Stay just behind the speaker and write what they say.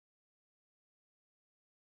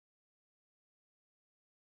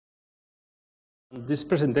This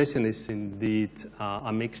presentation is indeed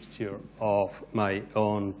a mixture of my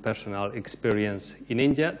own personal experience in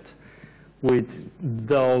Inkjet with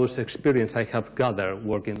those experience I have gathered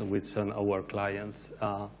working with some of our clients.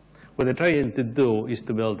 What I'm trying to do is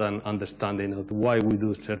to build an understanding of why we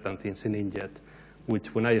do certain things in Inkjet,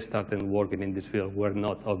 which when I started working in this field were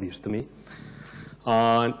not obvious to me.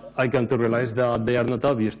 And I come to realize that they are not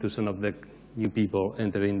obvious to some of the new people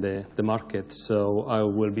entering the market. So I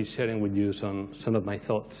will be sharing with you some of my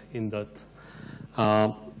thoughts in that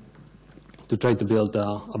to try to build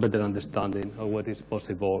a better understanding of what is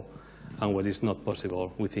possible and what is not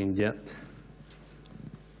possible with Inkjet.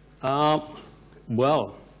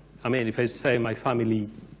 Well, I mean, if I say my family,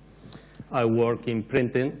 I work in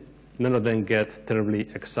printing, none of them get terribly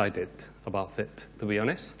excited about it, to be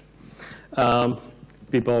honest.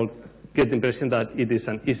 People get the impression that it is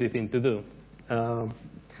an easy thing to do.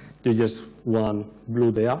 You just want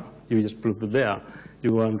blue there, you just put blue there.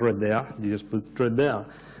 You want red there, you just put red there.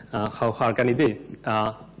 How hard can it be?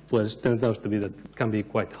 Well, it turns out to be that it can be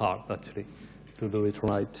quite hard, actually, to do it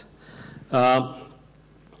right.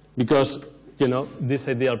 Because, you know, this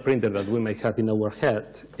ideal printer that we may have in our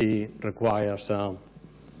head, it requires,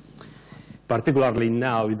 particularly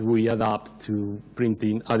now if we adapt to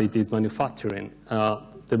printing additive manufacturing, the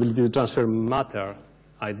ability to transfer matter,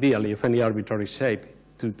 ideally, of any arbitrary shape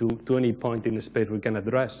to any point in the space we can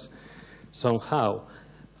address somehow.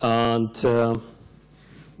 And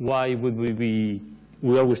why would we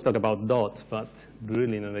always talk about dots, but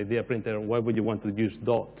really in an idea printer, why would you want to use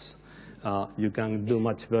dots? You can do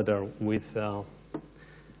much better with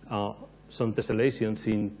some tessellations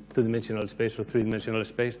in two-dimensional space or three-dimensional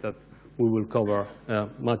space that we will cover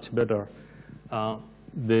much better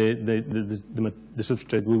the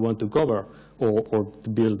substrate we want to cover or to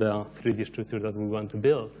build a 3D structure that we want to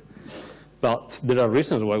build. But there are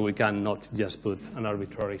reasons why we cannot just put an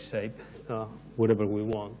arbitrary shape, whatever we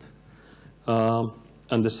want.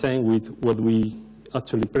 And the same with what we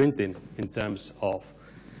actually printing in terms of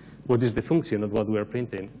what is the function of what we are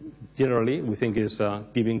printing. Generally, we think is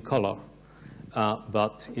giving color.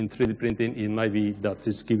 But in 3D printing, it might be that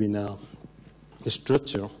it's giving a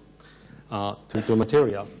structure to a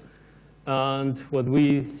material. And what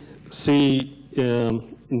we see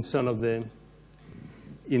in some of in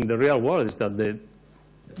the real world is that the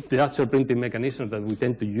actual printing mechanisms that we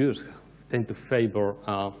tend to use tend to favor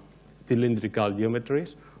cylindrical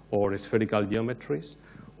geometries or spherical geometries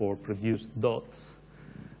or produce dots.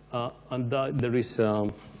 And that there is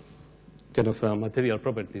kind of material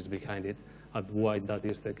properties behind it and why that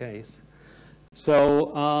is the case.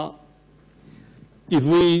 So if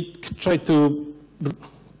we try to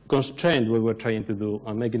constrain what we're trying to do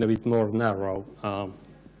and make it a bit more narrow,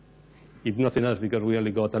 if nothing else, because we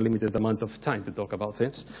only got a limited amount of time to talk about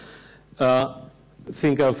things,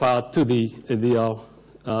 think of a 2D ideal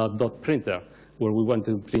dot printer where we want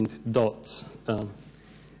to print dots.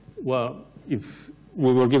 Well, if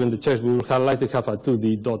we were given the choice, we would like to have a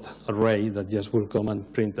 2D dot array that just will come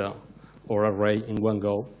and print or array in one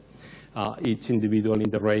go. Each individual in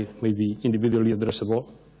the array may be individually addressable.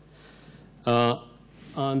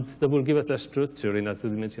 And that will give it a structure in a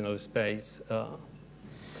two-dimensional space. And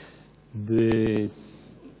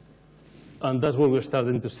that's where we're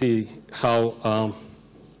starting to see how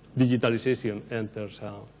digitalization enters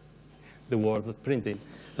the world of printing.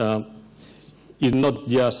 It's not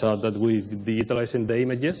just that we're digitalizing the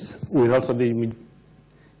images, we're also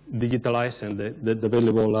digitalizing the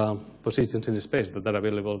available positions in the space that are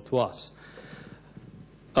available to us.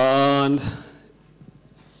 And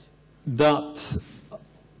that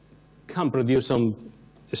can produce some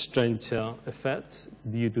strange effects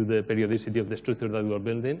due to the periodicity of the structure that we're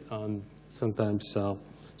building, and sometimes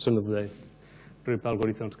some of the prep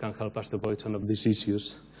algorithms can help us to avoid some of these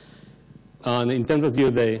issues. And in terms of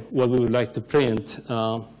what we would like to print,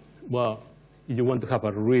 well, if you want to have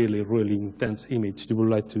a really, really intense image, you would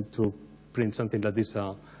like to print something that is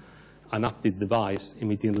an active device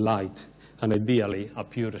emitting light, and ideally a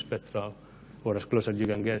pure spectral, or as close as you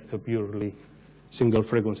can get to purely single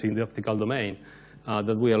frequency in the optical domain,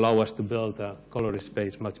 that will allow us to build a color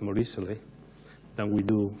space much more easily than we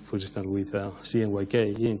do, for instance, with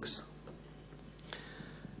CMYK inks.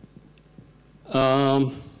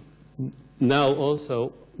 Now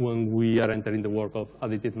also, when we are entering the work of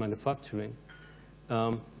additive manufacturing,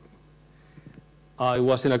 I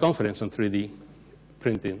was in a conference on 3D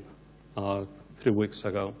printing 3 weeks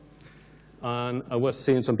ago, and I was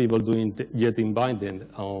seeing some people doing jetting binding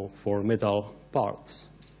for metal parts,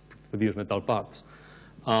 produce metal parts.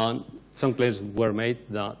 And some claims were made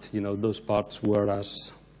that those parts were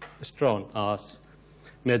as strong as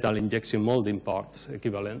metal injection molding parts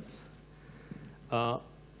equivalents.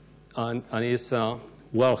 And it's,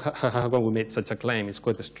 well, how can we make such a claim? It's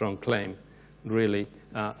quite a strong claim, really.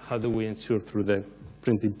 How do we ensure through the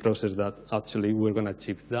printing process that actually we're going to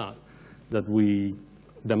achieve that the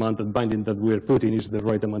amount of binding that we're putting is the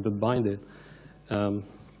right amount of binding?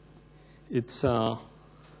 It's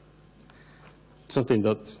something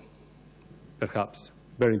that's perhaps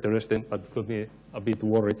very interesting, but got me a bit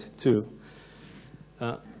worried too.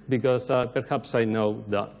 Because perhaps I know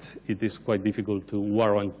that it is quite difficult to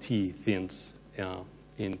warranty things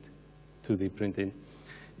into the printing.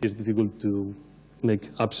 It's difficult to make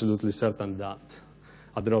absolutely certain that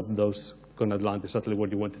a drop that's going to land exactly where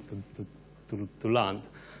you want it to land.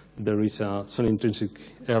 There is some intrinsic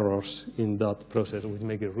errors in that process which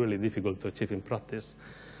make it really difficult to achieve in practice.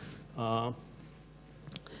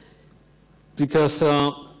 Because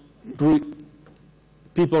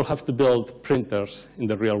people have to build printers in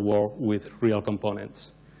the real world with real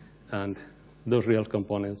components. And those real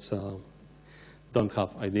components don't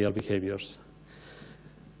have ideal behaviors.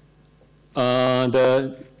 And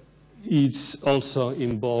it also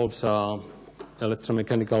involves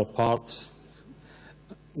electromechanical parts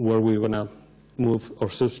where we're going to move our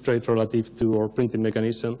substrate relative to our printing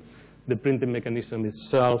mechanism. The printing mechanism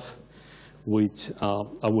itself, which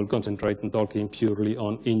I will concentrate on talking purely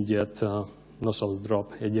on inkjet nozzle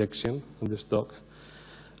drop ejection on the stock.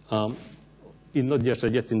 It's not just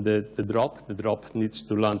ejecting the drop needs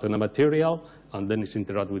to land on a material, and then it's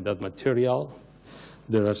interact with that material.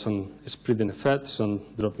 There are some spreading effects, some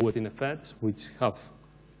drop wetting effects, which have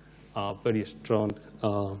a very strong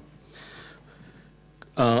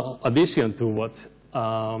addition to what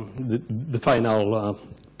the final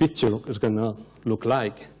picture is going to look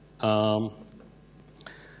like. The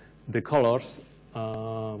colors,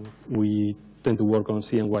 we tend to work on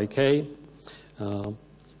CMYK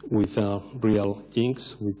with real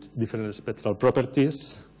inks with different spectral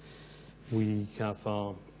properties. We have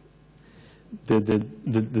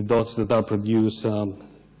the dots that are produced.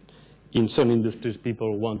 In some industries,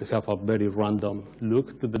 people want to have a very random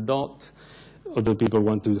look to the dot. Other people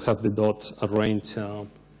want to have the dots arranged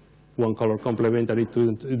one color complementary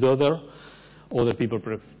to the other. Other people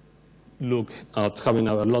look at having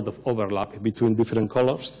a lot of overlap between different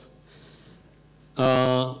colors.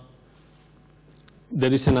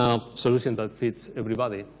 There isn't a solution that fits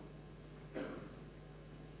everybody.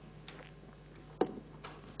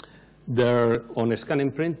 On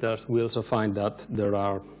scanning printers, we also find that there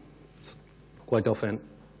are quite often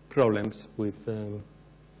problems with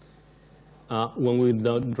when we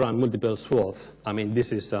run multiple swaths. I mean,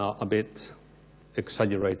 this is a bit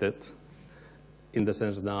exaggerated in the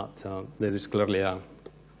sense that there is clearly a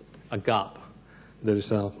gap. There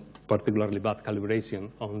is a particularly bad calibration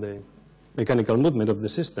on the mechanical movement of the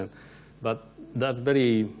system. But that's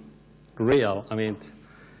very real. I mean,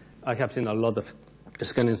 I have seen a lot of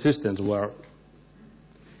scanning systems where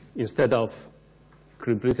instead of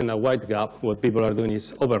replacing a wide gap, what people are doing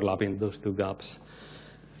is overlapping those two gaps.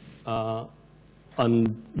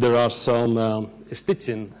 And there are some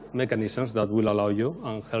stitching mechanisms that will allow you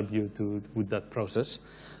and help you with that process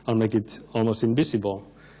and make it almost invisible.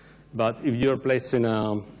 But if you're placing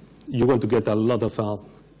you want to get a lot of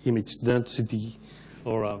image density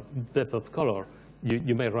or depth of color,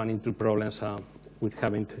 you may run into problems with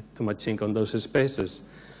having too much ink on those spaces.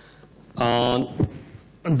 And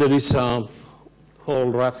there is a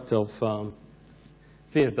whole raft of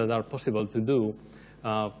things that are possible to do,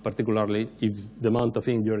 particularly if the amount of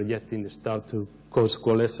ink you're ejecting start to cause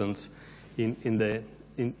coalescence in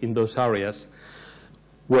those areas,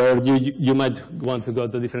 where you might want to go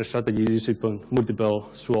to different strategies using multiple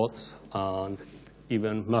swaths and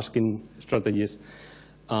even masking strategies.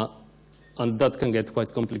 And that can get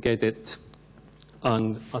quite complicated.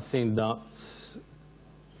 And I think that's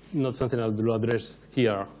not something I will address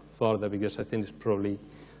here further, because I think it's probably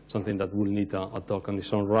something that will need a talk on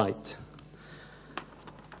its own right.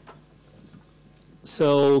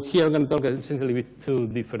 So here I'm going to talk essentially with two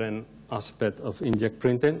different aspects of inkjet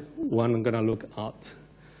printing. One, I'm going to look at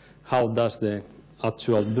how does the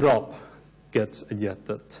actual drop get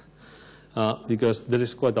ejected, because there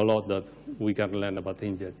is quite a lot that we can learn about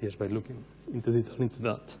inkjet just by looking into detail into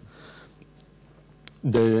that.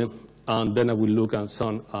 And then I will look at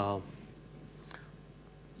some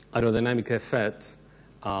aerodynamic effects,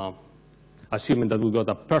 assuming that we got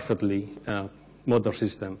a perfectly motor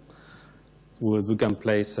system where we can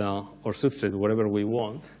place our substrate wherever we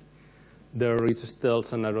want. There is still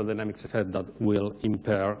some aerodynamics effect that will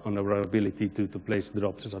impair on our ability to place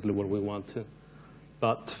drops exactly where we want to.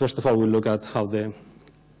 But first of all, we'll look at how the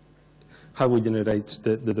how we generate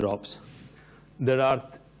the drops. There are,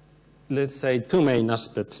 let's say, two main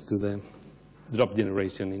aspects to the drop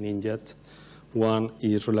generation in Inkjet. One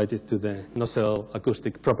is related to the nozzle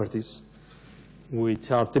acoustic properties, which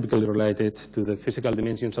are typically related to the physical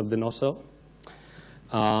dimensions of the nozzle,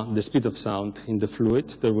 the speed of sound in the fluid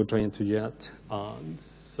that we're trying to get, and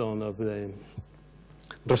some of the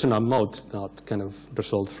resonant modes that kind of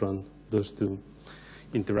result from those two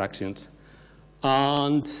interactions.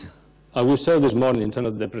 And I will show this morning in some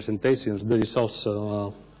of the presentations, there is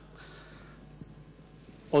also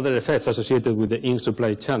other effects associated with the ink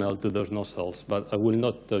supply channel to those nozzles, but I will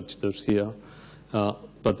not touch those here.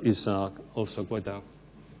 But it's also quite a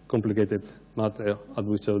complicated matter, as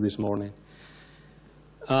we saw this morning.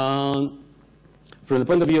 From the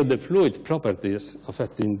point of view of the fluid properties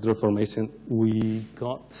affecting drop formation, we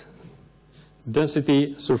got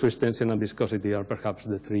density, surface tension, and viscosity are perhaps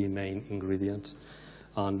the three main ingredients.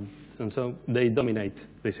 And so they dominate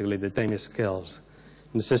basically the time scales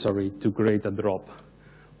necessary to create a drop,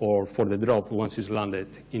 or for the drop, once it's landed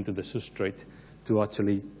into the substrate, to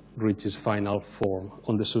actually reach its final form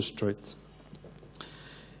on the substrate.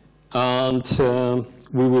 And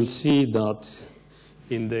we will see that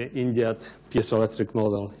in the Inkjet piezoelectric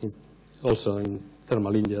model, also in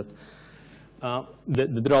thermal Inkjet,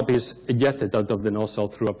 the drop is ejected out of the nozzle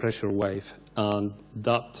through a pressure wave, and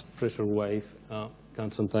that pressure wave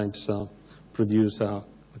can sometimes produce a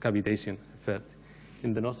cavitation effect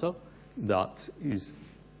in the nozzle that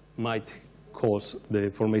might cause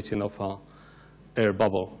the formation of an air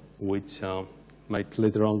bubble, which might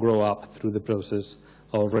later on grow up through the process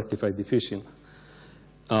of rectified diffusion.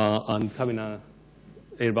 And having an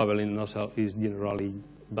air bubble in the nozzle is generally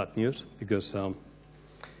bad news, because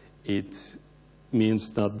it means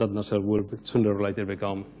that that nozzle will sooner or later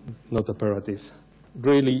become not operative.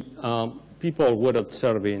 Really, people were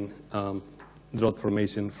observing drop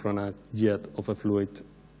formation from a jet of a fluid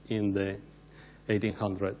in the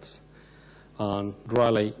 1800s. And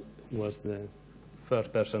Rayleigh was the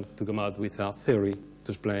first person to come out with a theory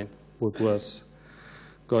to explain what was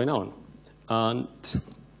going on. And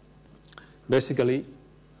basically,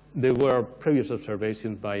 there were previous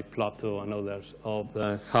observations by Plato and others of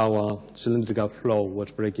how a cylindrical flow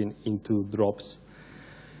was breaking into drops.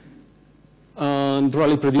 And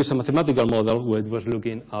Rayleigh produced a mathematical model where it was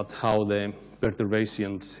looking at how the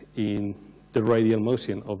perturbations in the radial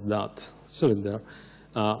motion of that cylinder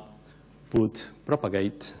would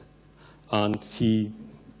propagate. And he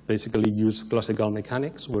basically used classical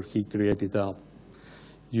mechanics, where he created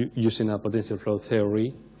using a potential flow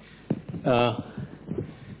theory.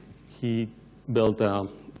 He built a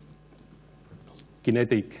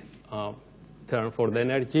kinetic term for the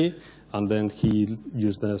energy, and then he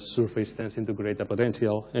used the surface tension to create a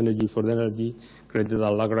potential energy for the energy, created a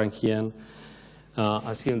Lagrangian,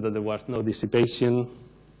 assumed that there was no dissipation,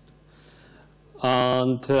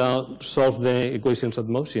 and solved the equations of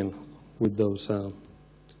motion with those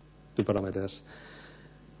two parameters.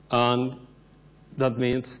 And that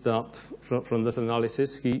means that from that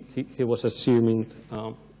analysis, he was assuming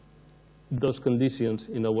those conditions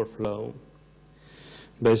in our flow.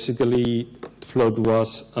 Basically, flow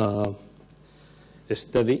was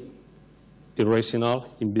steady,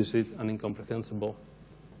 irrational, implicit, and incomprehensible.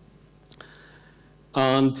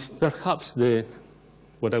 And perhaps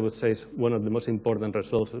what I would say is one of the most important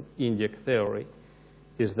results of Inkjet theory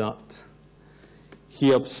is that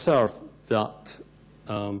he observed that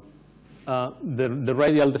the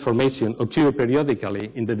radial deformation occurred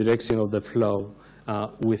periodically in the direction of the flow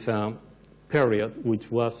with a period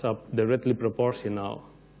which was directly proportional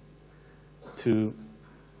to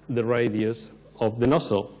the radius of the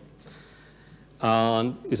nozzle.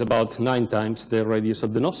 And it's about 9 times the radius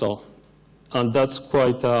of the nozzle. And that's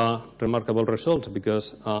quite a remarkable result,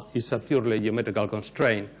 because it's a purely geometrical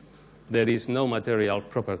constraint. There is no material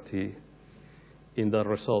property in the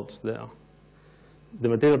results there. The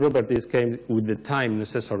material properties came with the time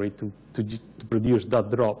necessary to produce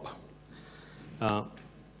that drop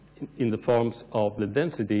in the forms of the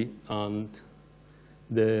density and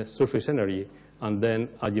the surface energy, and then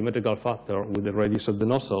a geometrical factor with the radius of the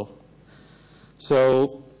nozzle.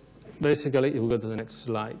 So basically, if we go to the next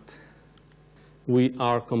slide, we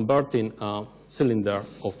are converting a cylinder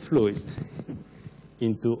of fluid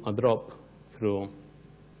into a drop through,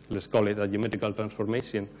 let's call it a geometrical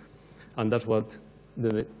transformation. And that's what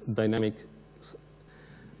the dynamics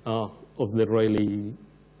of the Rayleigh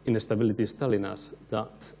instability is telling us,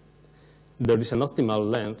 that there is an optimal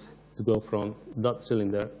length to go from that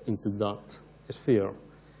cylinder into that sphere.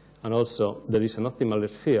 And also, there is an optimal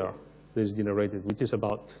sphere that is generated, which is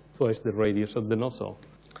about twice the radius of the nozzle.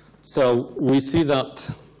 So we see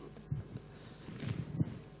that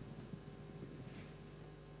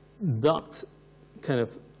that kind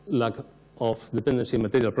of lack of dependency in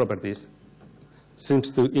material properties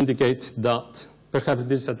seems to indicate that perhaps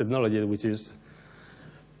this is a technology which is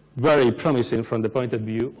very promising from the point of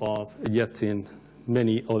view of ejecting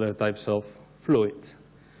many other types of fluids.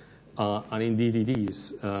 And indeed it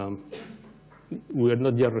is. We are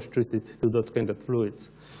not yet restricted to that kind of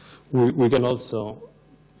fluids. We can also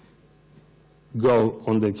go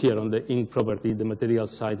on here on the ink property, the material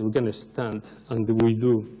side. We can extend, and we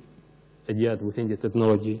do eject within the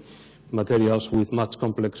technology materials with much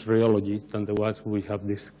complex rheology than the ones we have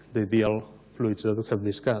the ideal fluids that we have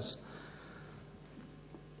discussed.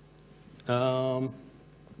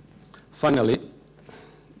 Finally,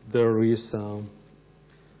 there is an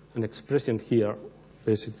expression here,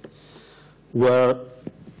 basically, where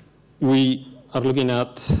we are looking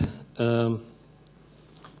at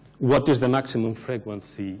what is the maximum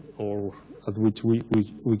frequency or at which we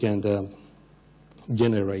can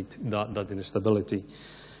generate that instability.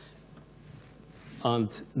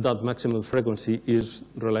 And that maximum frequency is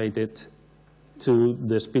related to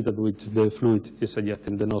the speed at which the fluid is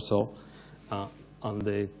ejecting the nozzle and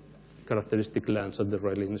the characteristic length of the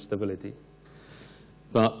rayleigh instability.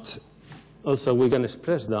 But also we can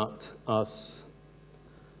express that as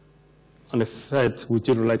an effect which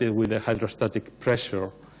is related with the hydrostatic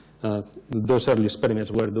pressure. Those early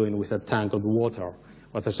experiments were doing with a tank of water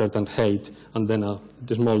at a certain height and then a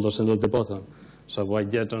small dozen at the bottom. So by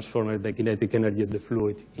jet transforming the kinetic energy of the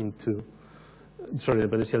fluid into, the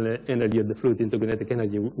potential energy of the fluid into kinetic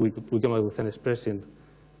energy, we come up with an expression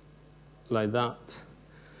like that.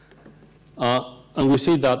 And we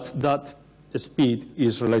see that that speed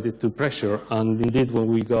is related to pressure, and indeed when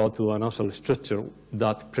we go to a nozzle structure,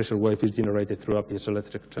 that pressure wave is generated through a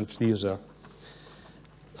piezoelectric transducer.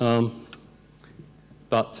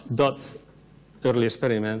 But that early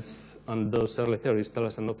experiments and those early theories tell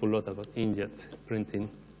us an awful lot about inkjet printing.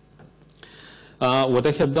 What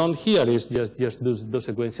I have done here is just those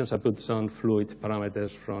equations. I put some fluid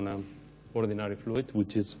parameters from ordinary fluid,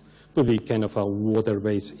 which would be kind of a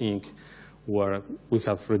water-based ink, where we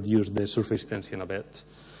have reduced the surface tension a bit.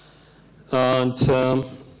 And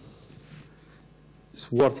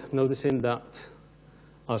it's worth noticing that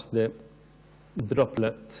as the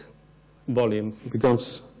droplet volume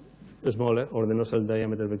becomes smaller, or the nozzle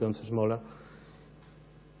diameter becomes smaller,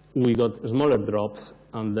 we got smaller drops,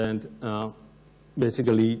 and then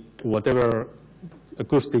basically whatever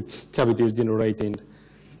acoustic cavity is generating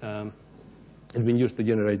has been used to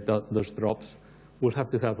generate those drops. We'll have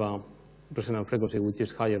to have a resonant frequency which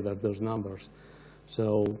is higher than those numbers.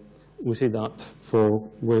 So we see that for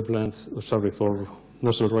wavelengths, for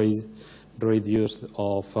nozzle radius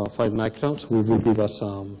of 5 microns, we will give us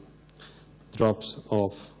drops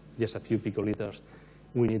of just a few picoliters.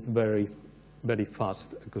 We need very, very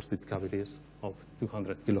fast acoustic cavities of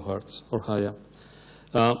 200 kilohertz or higher.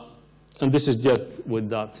 And this is just with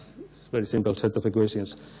that very simple set of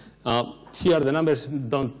equations. Here, the numbers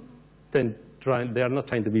they are not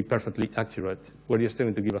trying to be perfectly accurate. We're just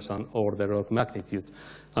trying to give us an order of magnitude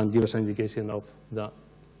and give us an indication of that.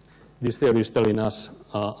 This theory is telling us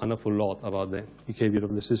an awful lot about the behavior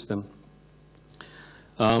of the system.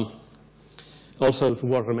 Also, it's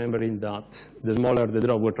worth remembering that the smaller the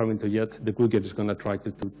drop we're trying to get, the quicker it's going to try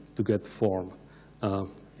to get form as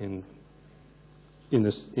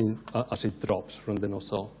it drops from the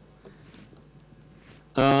nozzle.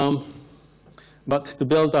 But to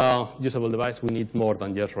build a usable device, we need more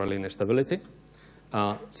than just Rayleigh stability.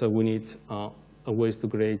 So we need ways to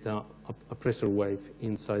create a pressure wave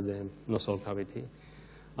inside the nozzle cavity.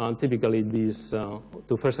 And typically,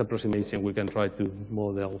 to first approximation, we can try to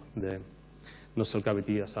model the nozzle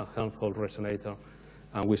cavity as a Helmholtz resonator.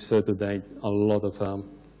 And we saw today a lot of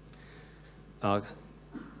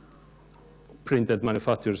printed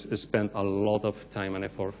manufacturers spend a lot of time and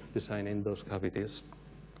effort designing those cavities.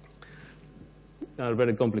 A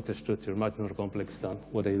very complex structure, much more complex than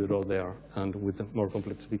what I draw there, and with a more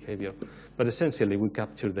complex behavior. But essentially, we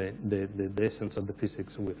capture the essence of the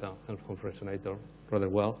physics with a Helmholtz resonator rather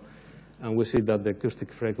well. And we see that the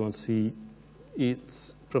acoustic frequency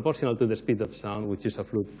is proportional to the speed of sound, which is a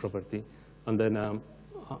fluid property, and then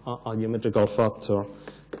a geometrical factor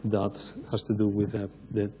that has to do with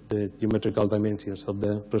the geometrical dimensions of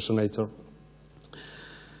the resonator.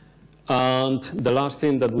 And the last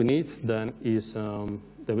thing that we need then is the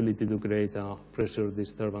ability to create a pressure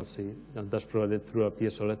disturbance, and that's provided through a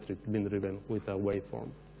piezoelectric being driven with a waveform.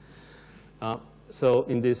 So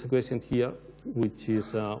in this equation here, which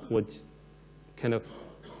kind of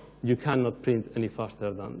you cannot print any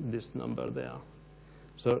faster than this number there.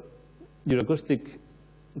 So your acoustic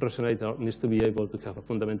resonator needs to be able to have a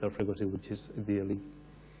fundamental frequency which is ideally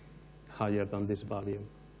higher than this value.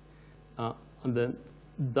 And then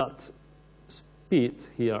that speed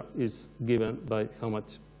here is given by how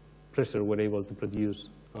much pressure we're able to produce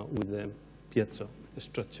with the piezo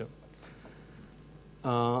structure.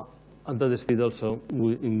 And that speed also,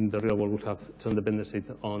 in the real world, would have some dependency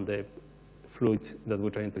on the fluid that we're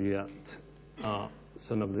trying to get.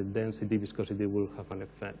 Some of the density, viscosity will have an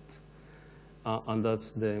effect. And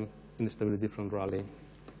that's the instability from Raleigh.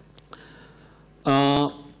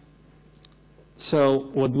 So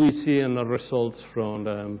what we see in the results from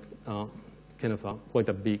kind of quite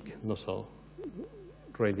a big nozzle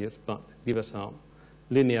radius, but give us a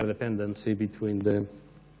linear dependency between the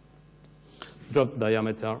drop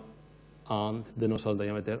diameter and the nozzle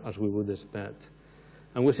diameter, as we would expect.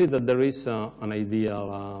 And we see that there is an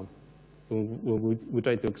ideal, we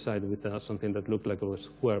try to excite with something that looked like a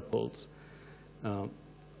square pulse, a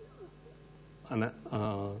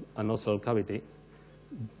nozzle cavity.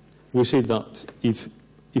 We see that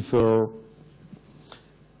if our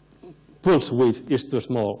pulse width is too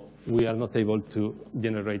small, we are not able to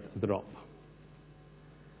generate a drop.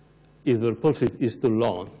 If the pulse width is too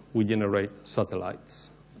long, we generate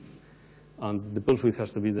satellites. And the pulse width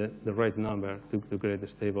has to be the right number to create a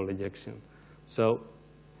stable ejection. So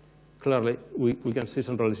clearly, we can see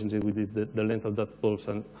some relationship with the length of that pulse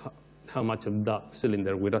and how much of that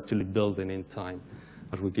cylinder we're actually building in time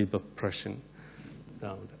as we keep pressing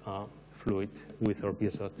down fluid with our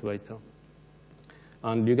piezo actuator.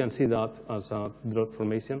 And you can see that as a drop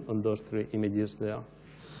formation on those three images there,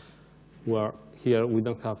 where here we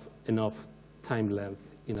don't have enough time length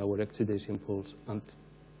in our excitation pulse. And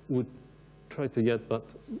we try to get, but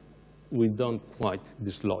we don't quite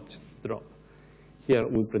dislodge drop. Here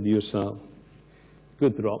we produce a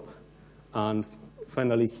good drop. And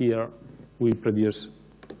finally here we produce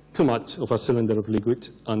too much of a cylinder of liquid,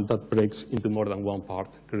 and that breaks into more than one part,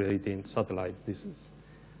 creating satellite. This is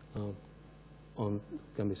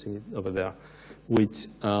can be seen over there, which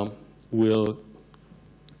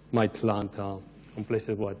might land on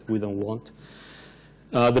places what we don't want.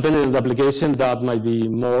 Depending on the application, that might be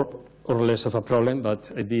more or less of a problem,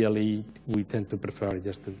 but ideally we tend to prefer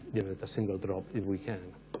just to give it a single drop if we can.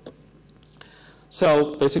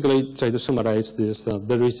 So basically, try to summarize this.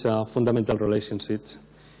 There is a fundamental relationship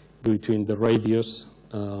between the radius,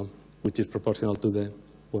 which is proportional to the,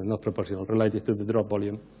 well, not proportional, related to the drop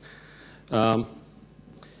volume,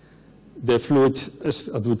 the fluid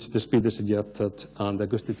at which the speed is ejected, and the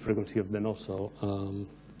acoustic frequency of the nozzle.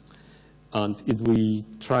 And if we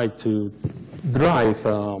try to drive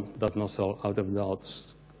that nozzle out of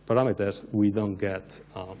those parameters, we don't get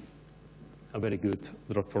a very good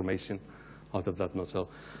drop formation out of that nozzle.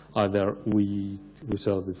 Either we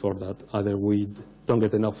saw before that, either we don't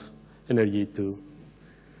get enough energy to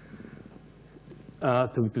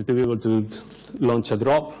be able to launch a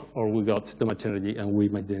drop, or we got too much energy and we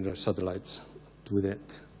might generate satellites with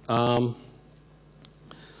it.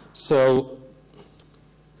 So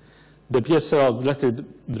the piezo electric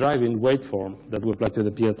driving waveform that we apply to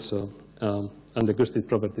the piezo and the acoustic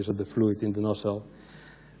properties of the fluid in the nozzle,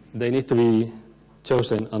 they need to be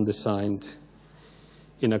chosen and designed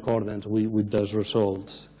in accordance with those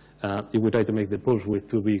results. If we try to make the pulse width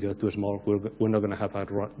too big or too small, we're not going to have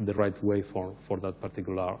the right waveform for that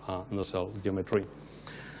particular nozzle geometry.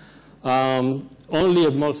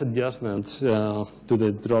 Only small adjustments to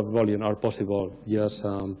the drop volume are possible just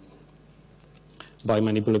by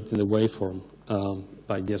manipulating the waveform,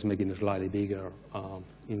 by just making it slightly bigger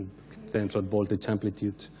in terms of voltage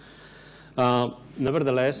amplitude.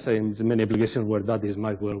 Nevertheless, in many applications where that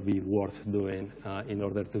might well be worth doing in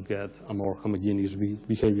order to get a more homogeneous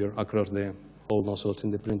behavior across the whole nozzles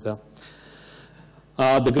in the printer.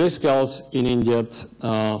 The grayscales in Inkjet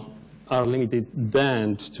are limited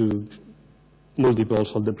then to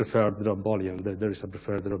multiples of the preferred drop volume. There is a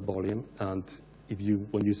preferred drop volume, and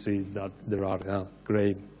when you see that there are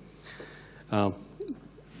gray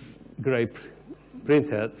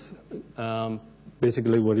printheads,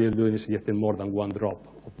 basically what you're doing is getting more than one drop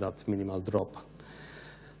of that minimal drop.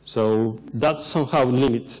 So that somehow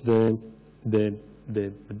limits the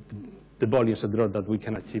volumes of drop that we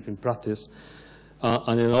can achieve in practice.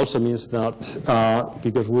 And it also means that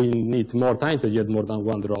because we need more time to get more than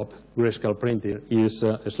one drop, grayscale printing is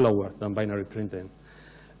slower than binary printing.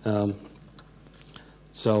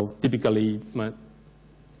 So typically,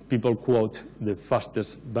 people quote the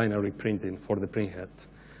fastest binary printing for the printhead.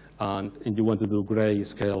 And if you want to do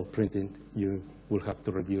grayscale printing, you will have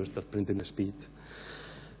to reduce that printing speed.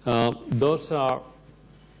 Those are,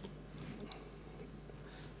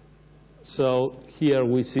 so here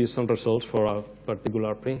we see some results for a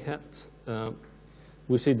particular printhead.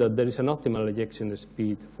 We see that there is an optimal ejection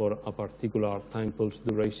speed for a particular time pulse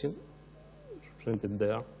duration, printed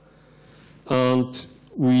there. And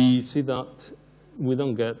we see that we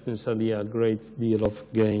don't get necessarily a great deal of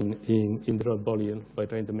gain in drop volume by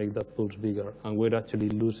trying to make that pulse bigger. And we're actually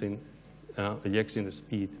losing ejection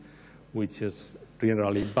speed, which is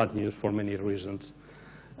generally bad news for many reasons.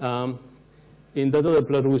 In that other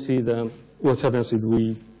plot, we see that what happens if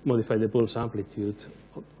we modify the pulse amplitude.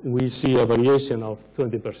 We see a variation of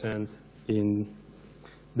 20% in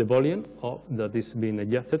the volume that is being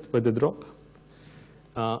ejected by the drop.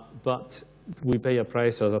 But we pay a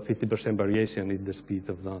price of a 50% variation in the speed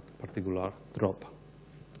of that particular drop.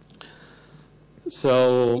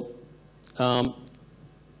 So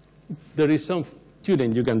there is some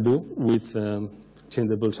tuning you can do with change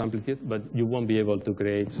the pulse amplitude, but you won't be able to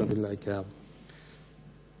create something like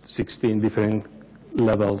 16 different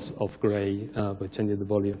levels of gray by changing the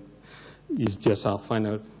volume. It's just a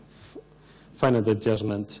finite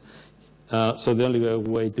adjustment. So the only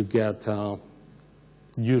way to get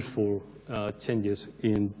useful changes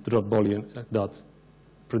in drop volume that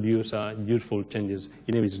produce useful changes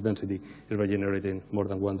in image density is by generating more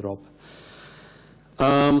than one drop.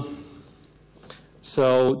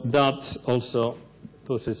 So that also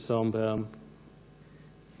poses some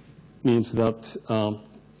means that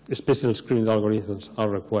special screen algorithms are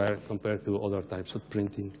required compared to other types of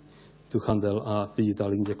printing to handle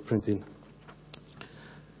digital inkjet printing.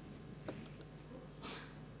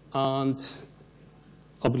 And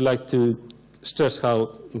I would like to stress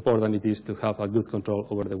how important it is to have a good control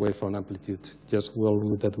over the waveform amplitude, just well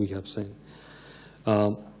that we have seen.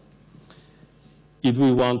 If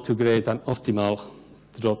we want to create an optimal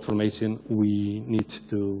drop formation, we need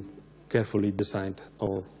to carefully design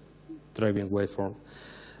our driving waveform.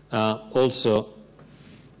 Also,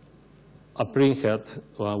 a printhead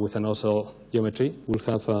with a nozzle geometry will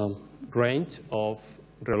have a range of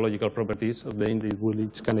rheological properties of the ink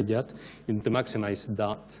it can eject. And to maximize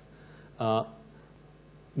that,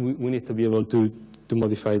 we need to be able to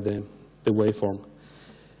modify the waveform.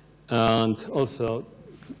 And also,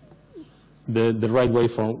 the right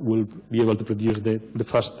waveform will be able to produce the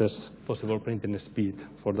fastest possible printing speed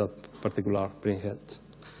for that particular printhead.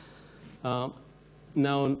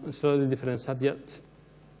 Now, on a slightly different subject,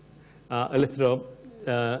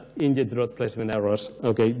 inkjet drop placement errors.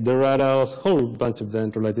 Okay, there are a whole bunch of them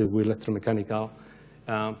related with electromechanical.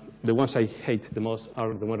 The ones I hate the most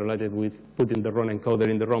are the ones related with putting the wrong encoder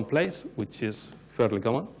in the wrong place, which is fairly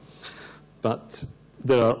common. But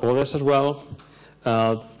there are others as well.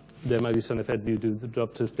 There might be some effect due to the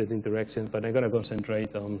drop-to-state interaction, but I'm going to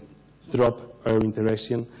concentrate on drop-air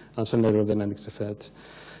interaction and some aerodynamics effects.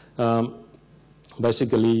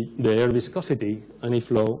 Basically, the air viscosity, any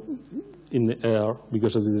flow in the air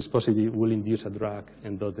because of the viscosity will induce a drag,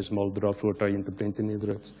 and those small drops we're trying to print in the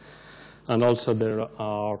drops. And also there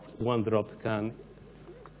are one drop can,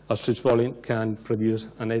 as switch volume, can produce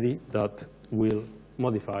an eddy that will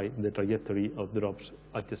modify the trajectory of drops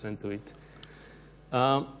adjacent to it.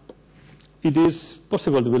 It is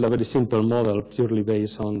possible to build a very simple model purely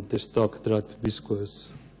based on the stock drag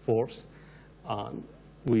viscous force.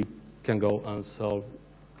 We can go and solve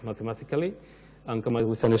mathematically and come up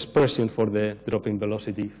with an expression for the dropping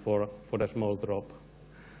velocity for a small drop.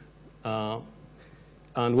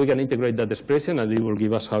 And we can integrate that expression, and it will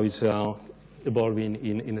give us how it's evolving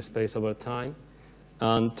in space over time.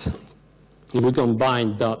 And if we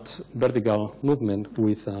combine that vertical movement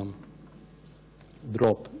with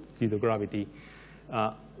drop due to gravity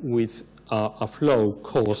with a flow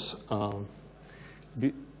cause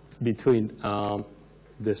between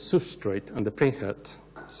the substrate and the printhead.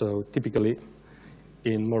 So typically,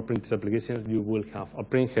 in more printed applications, you will have a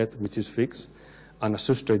printhead which is fixed, and a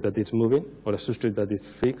substrate that is moving, or a substrate that is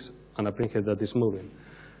fixed, and a printhead that is moving.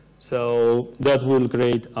 So that will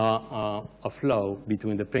create a flow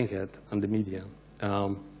between the printhead and the media.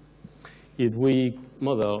 If we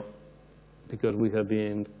model, because we have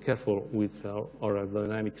been careful with our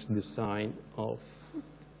aerodynamics design of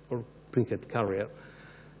our printhead carrier,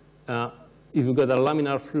 if we got a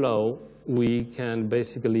laminar flow, we can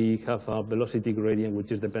basically have a velocity gradient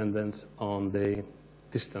which is dependent on the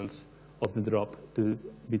distance of the drop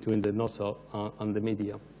between the nozzle and the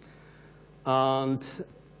media. And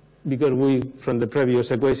because from the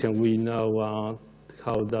previous equation, we know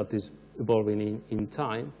how that is evolving in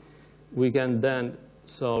time, we can then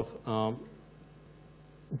solve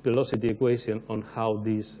velocity equation on how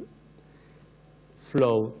this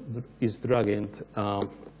flow is dragging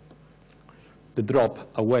the drop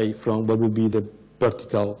away from what would be the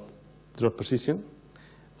vertical drop position,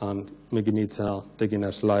 and making it taking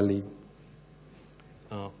a slightly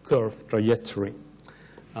curved trajectory.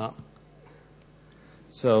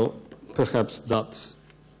 So perhaps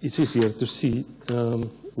it's easier to see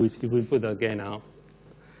if we put again a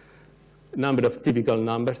number of typical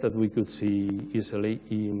numbers that we could see easily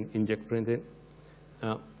in inkjet printing.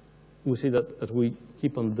 We see that as we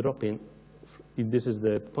keep on dropping, this is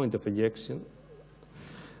the point of ejection.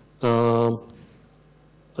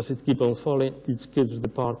 As it keeps on falling, it keeps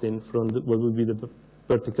departing from what would be the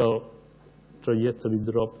vertical trajectory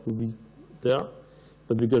drop will be there.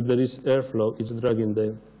 But because there is airflow, it's dragging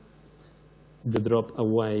the drop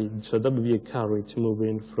away. So that would be a carriage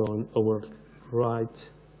moving from our right,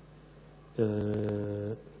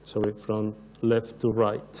 from left to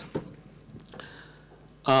right.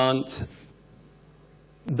 And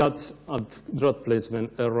that's a drop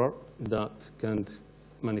placement error that can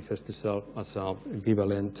manifest itself as an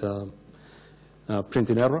equivalent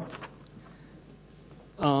printing error.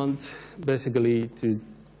 And basically,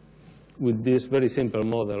 with this very simple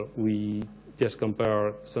model, we just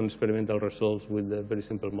compare some experimental results with a very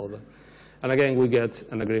simple model. And again, we get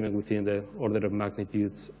an agreement within the order of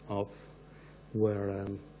magnitudes of where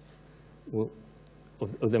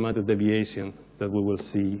of the amount of deviation that we will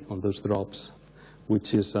see on those drops,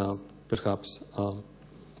 which is perhaps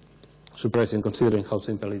surprising considering how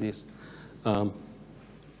simple it is. But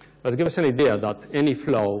to give us an idea that any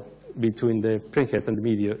flow between the printhead and the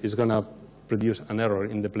meteor is going to produce an error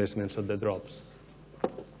in the placements of the drops.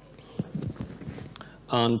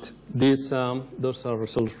 And those are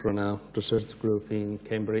results from a research group in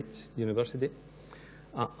Cambridge University.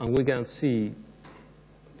 And we can see,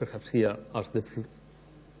 perhaps here, as this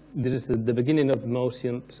is the beginning of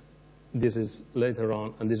motion, this is later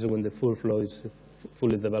on, and this is when the full flow is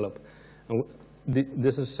fully developed. And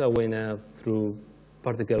this is showing through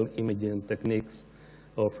particle imaging techniques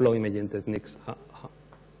or flow imaging techniques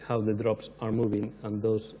how the drops are moving, and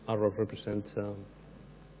those arrows represent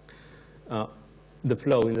the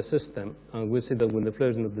flow in the system. And we see that when the flow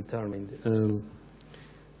is not determined,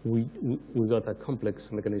 we got a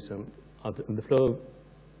complex mechanism. The flow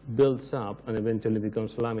builds up and eventually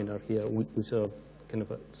becomes laminar here. We saw kind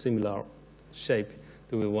of a similar shape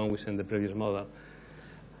to the one we saw in the previous model.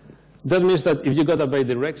 That means that if you got a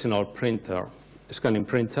bidirectional printer, scanning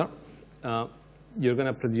printer, you're going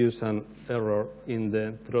to produce an error in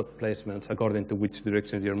the drop placements according to which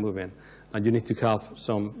direction you're moving. And you need to have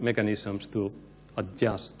some mechanisms to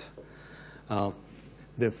adjust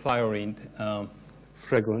the firing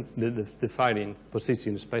the firing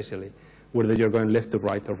position, especially, whether you're going left to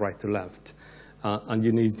right or right to left. And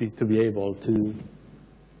you need to be able to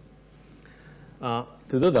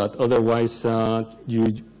do that. Otherwise,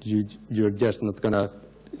 you're just not going to,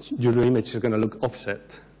 your image is going to look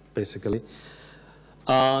offset, basically.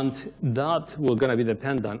 And that will going to be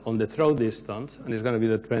dependent on the throw distance, and it's going to be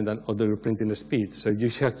dependent on the printing speed. So you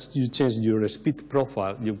change your speed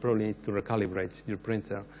profile, you probably need to recalibrate your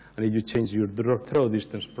printer. And if you change your throw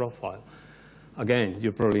distance profile, again,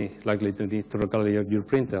 you're probably likely to need to recalibrate your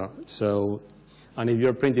printer. So, and if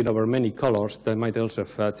you're printing over many colors, that might also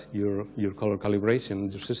affect your color calibration in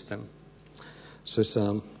your system.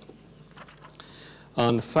 So,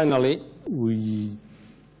 and finally,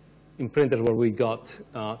 in printers where we got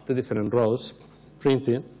 2 different rows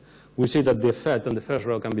printing, we see that the effect on the first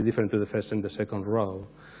row can be different to the first and the second row.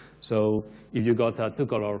 So if you got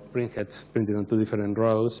 2-color printheads printed on 2 different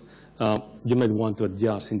rows, you might want to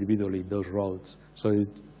adjust individually those rows. So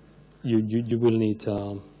you will need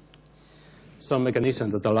some mechanism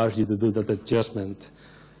that allows you to do that adjustment.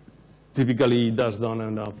 Typically, that's done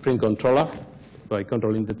on a print controller by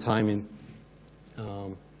controlling the timing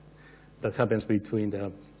that happens between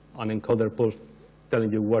an encoder pulse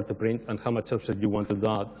telling you where to print and how much offset you want to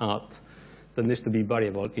add. That needs to be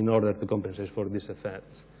variable in order to compensate for these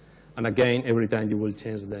effects. And again, every time you will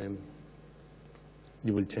change them,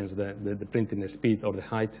 you will change the printing speed or the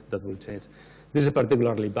height that will change. This is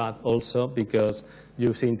particularly bad also because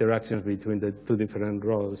you see interactions between the 2 different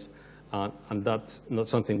rows, and that's not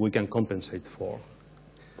something we can compensate for.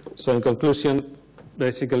 So in conclusion,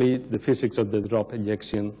 basically the physics of the drop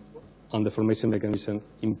ejection and the formation mechanism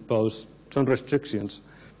impose some restrictions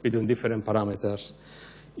between different parameters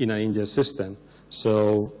in an inkjet system.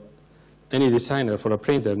 So any designer for a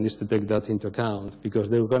printer needs to take that into account because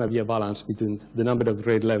there's going to be a balance between the number of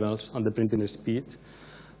grade levels and the printing speed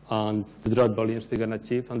and the drop volumes they're going to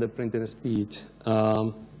achieve and the printing speed.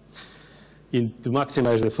 To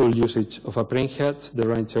maximize the full usage of a printhead, the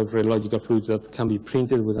range of radiological fluids that can be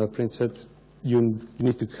printed with a printhead you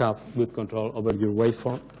need to have good control over your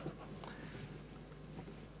waveform.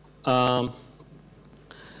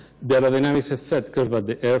 The aerodynamics effect caused by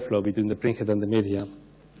the airflow between the printhead and the media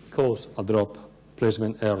cause a drop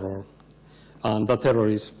placement error. And that error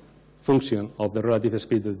is function of the relative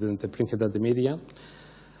speed between the printhead and the media,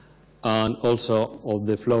 and also of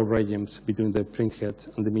the flow regimes between the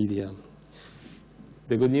printhead and the media.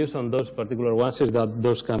 The good news on those particular ones is that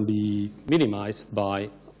those can be minimized by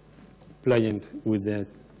playing with the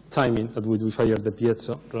timing at which we fire the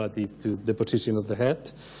piezo relative to the position of the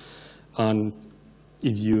head. And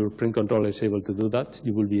if your print controller is able to do that,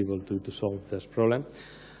 you will be able to solve this problem.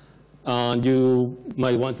 And you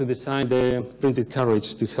might want to design the printed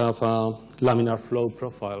carriage to have a laminar flow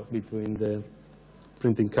profile between the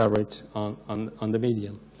printing carriage and the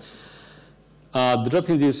medium. The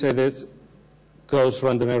drop-induced edits cause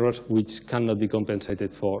random errors which cannot be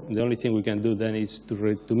compensated for. The only thing we can do then is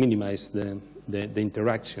to minimize the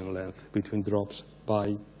interaction length between drops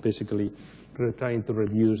by basically trying to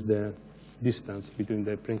reduce the distance between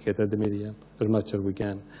the printhead and the media as much as we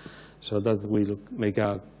can. So that will make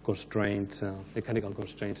a constraints, mechanical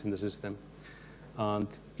constraints in the system. And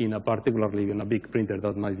particularly in a big printer,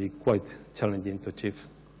 that might be quite challenging to achieve.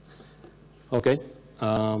 Okay,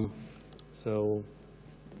 so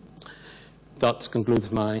that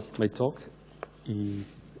concludes my talk. If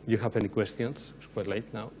you have any questions, it's quite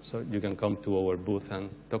late now, so you can come to our booth and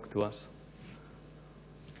talk to us.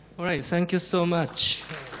 All right, thank you so much.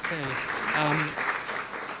 Okay.